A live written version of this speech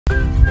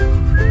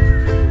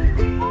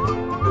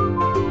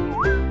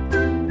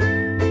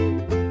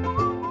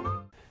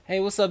Hey,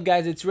 what's up,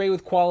 guys? It's Ray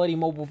with Quality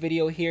Mobile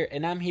Video here,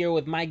 and I'm here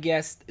with my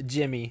guest,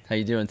 Jimmy. How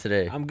you doing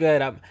today? I'm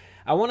good.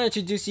 I want to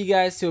introduce you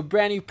guys to a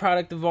brand new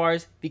product of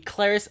ours, the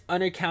Clarus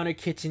Under-Counter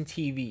Kitchen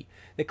TV.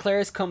 The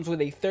Clarus comes with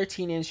a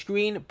 13-inch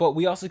screen, but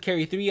we also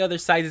carry 3 other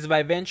sizes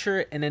by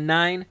Venturer in a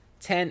 9,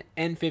 10,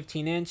 and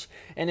 15-inch.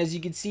 And as you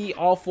can see,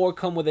 all 4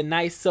 come with a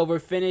nice silver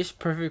finish,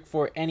 perfect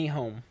for any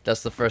home.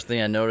 That's the first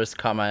thing I noticed,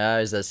 caught my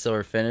eyes, that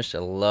silver finish. I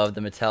love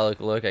the metallic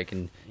look. I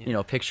can,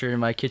 picture it in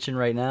my kitchen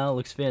right now. It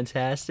looks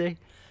fantastic.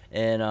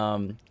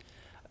 And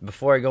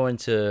before I go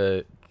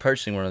into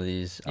purchasing one of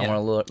these, I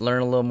want to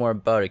learn a little more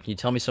about it. Can you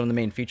tell me some of the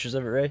main features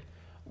of it, Ray?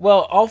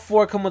 Well, all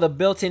 4 come with a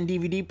built-in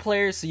DVD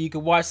player, so you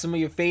can watch some of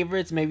your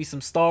favorites, maybe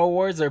some Star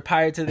Wars or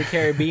Pirates of the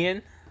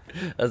Caribbean.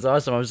 That's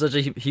awesome. I'm such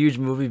a huge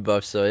movie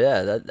buff, so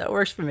yeah, that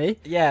works for me.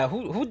 Yeah,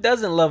 who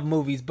doesn't love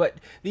movies? But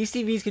these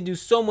TVs can do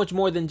so much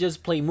more than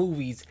just play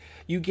movies.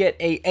 You get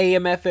a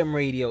AM/FM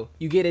radio,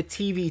 you get a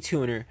TV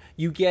tuner,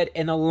 you get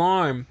an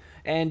alarm,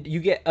 and you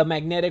get a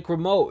magnetic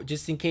remote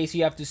just in case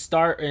you have to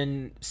start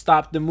and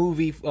stop the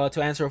movie to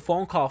answer a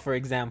phone call, for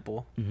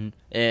example.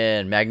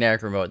 And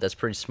magnetic remote, that's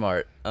pretty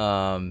smart.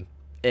 And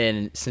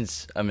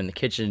since I'm in the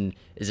kitchen,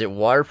 is it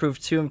waterproof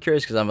too? I'm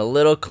curious because I'm a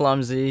little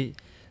clumsy.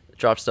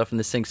 Drop stuff in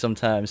the sink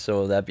sometimes, so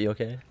will that be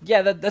okay?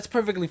 Yeah, that's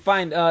perfectly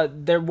fine.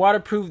 They're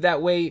waterproof that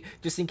way,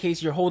 just in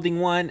case you're holding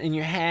one in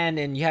your hand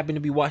and you happen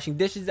to be washing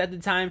dishes at the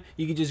time,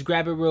 you can just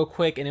grab it real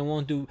quick and it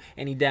won't do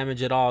any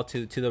damage at all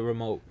to the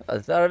remote. I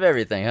thought of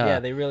everything, huh? Yeah,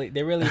 they really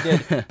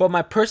did. But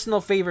my personal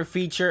favorite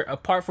feature,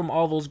 apart from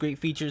all those great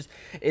features,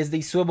 is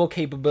the swivel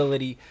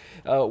capability.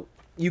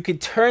 You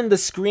could turn the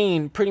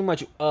screen pretty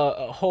much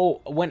a whole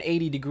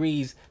 180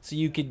 degrees, so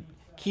you could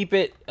keep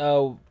it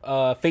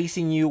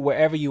facing you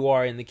wherever you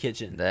are in the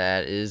kitchen.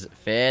 That is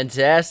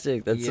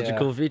fantastic. That's such a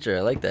cool feature.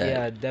 I like that.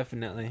 Yeah,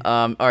 definitely.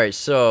 All right,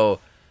 so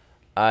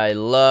I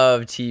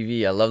love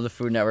TV. I love the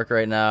Food Network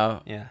right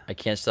now. Yeah. I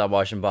can't stop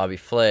watching Bobby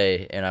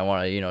Flay, and I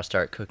want to,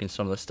 start cooking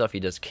some of the stuff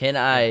he does. Can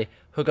I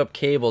hook up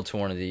cable to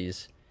one of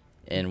these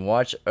and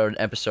watch an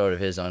episode of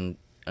his on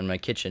my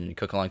kitchen and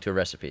cook along to a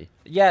recipe?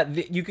 Yeah,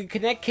 you can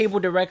connect cable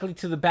directly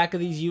to the back of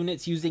these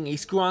units using a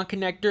screw-on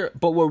connector,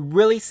 but what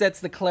really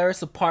sets the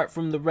Clarus apart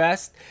from the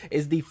rest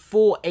is the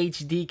full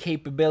HD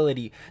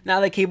capability. Now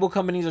that cable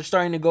companies are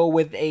starting to go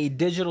with a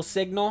digital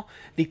signal,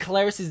 the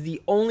Clarus is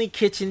the only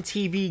kitchen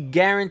TV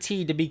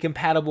guaranteed to be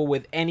compatible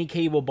with any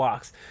cable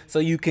box. So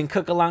you can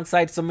cook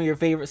alongside some of your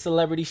favorite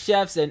celebrity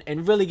chefs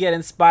and really get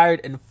inspired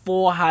in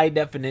full high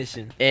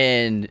definition.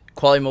 And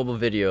Quality Mobile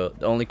Video,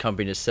 the only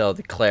company to sell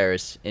the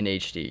Clarus in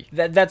HD.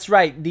 That's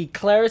right. The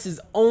Clarus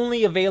is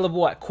only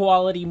available at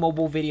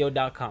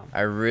qualitymobilevideo.com.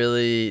 I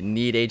really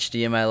need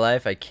HD in my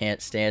life. I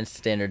can't stand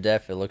standard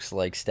def. It looks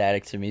like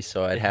static to me,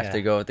 so I'd have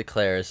to go with the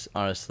Clarus,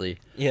 honestly.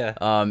 Yeah.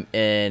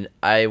 And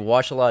I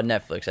watch a lot of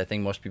Netflix. I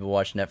think most people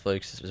watch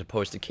Netflix as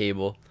opposed to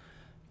cable.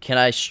 Can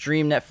I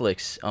stream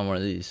Netflix on one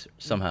of these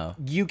somehow?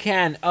 You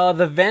can.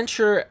 The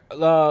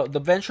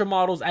Venture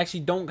models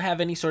actually don't have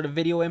any sort of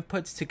video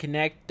inputs to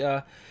connect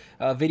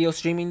video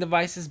streaming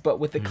devices, but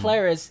with the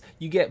Clarus,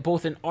 you get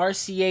both an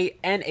RCA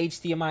and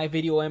HDMI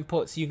video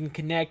input, so you can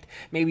connect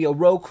maybe a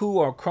Roku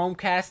or a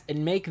Chromecast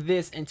and make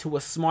this into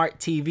a smart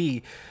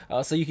TV,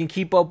 so you can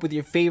keep up with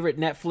your favorite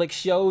Netflix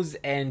shows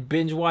and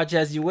binge watch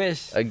as you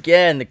wish.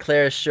 Again, the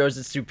Clarus shows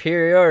its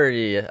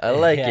superiority. I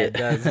like it.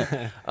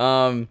 It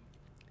does.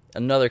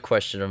 Another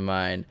question of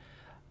mine.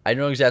 I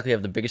don't exactly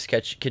have the biggest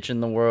kitchen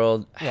in the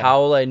world. How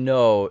will I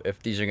know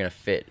if these are going to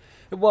fit?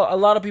 Well, a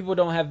lot of people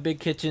don't have big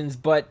kitchens,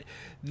 but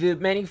the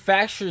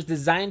manufacturers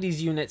designed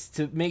these units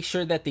to make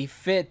sure that they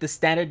fit the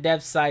standard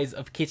depth size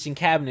of kitchen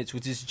cabinets,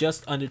 which is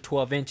just under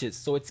 12 inches.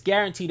 So it's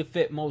guaranteed to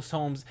fit most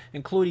homes,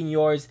 including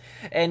yours.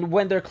 And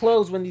when they're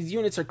closed, when these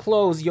units are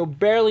closed, you'll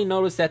barely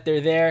notice that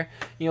they're there.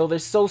 They're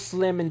so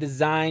slim in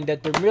design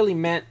that they're really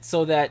meant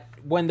so that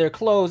when they're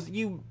closed,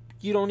 you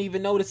don't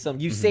even notice them.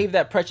 You save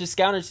that precious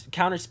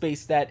counter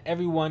space that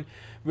everyone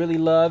really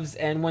loves,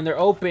 and when they're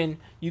open,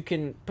 you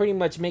can pretty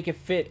much make it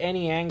fit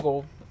any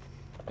angle.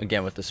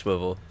 Again with the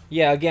swivel.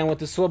 Yeah, again with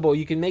the swivel,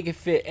 you can make it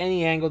fit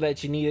any angle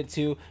that you need it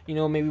to.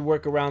 Maybe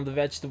work around the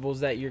vegetables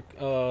that you're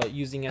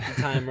using at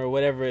the time or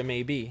whatever it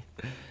may be.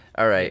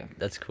 All right,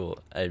 that's cool,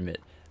 I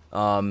admit.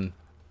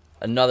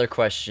 Another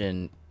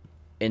question.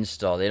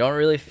 Install. They don't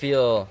really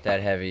feel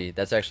that heavy.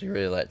 That's actually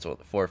really light. It's 4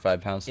 or 5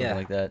 pounds, something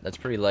like that. That's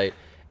pretty light.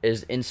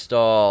 Is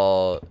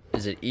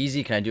it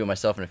easy? Can I do it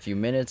myself in a few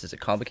minutes? Is it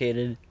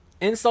complicated?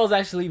 Install is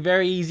actually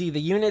very easy.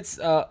 The units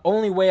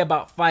only weigh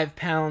about 5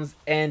 pounds,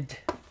 and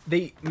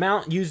they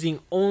mount using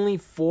only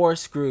 4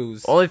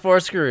 screws. Only 4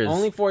 screws?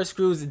 Only 4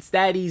 screws. It's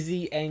that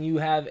easy, and you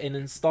have an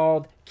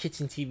installed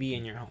kitchen TV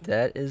in your home.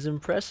 That is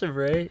impressive,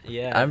 Ray.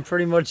 Yeah. I'm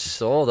pretty much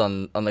sold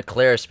on the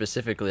Clarus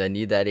specifically. I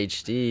need that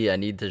HD. I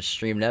need to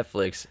stream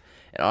Netflix.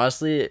 And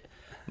honestly,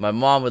 My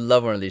mom would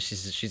love one of these.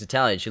 She's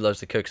Italian. She loves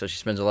to cook, so she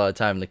spends a lot of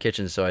time in the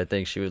kitchen. So I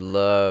think she would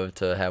love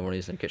to have one of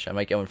these in the kitchen. I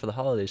might get one for the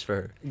holidays for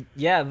her.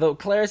 Yeah, the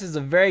Clarus is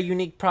a very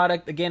unique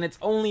product. Again, it's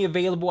only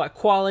available at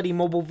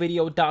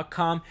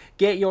qualitymobilevideo.com.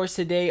 Get yours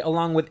today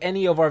along with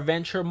any of our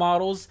Venturer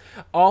models.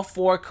 All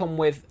 4 come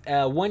with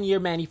a 1-year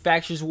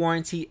manufacturer's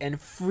warranty and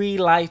free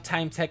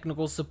lifetime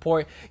technical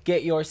support.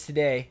 Get yours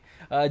today.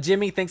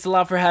 Jimmy, thanks a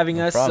lot for having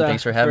us.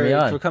 Thanks for having me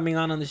on. For coming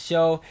on the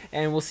show,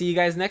 and we'll see you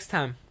guys next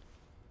time.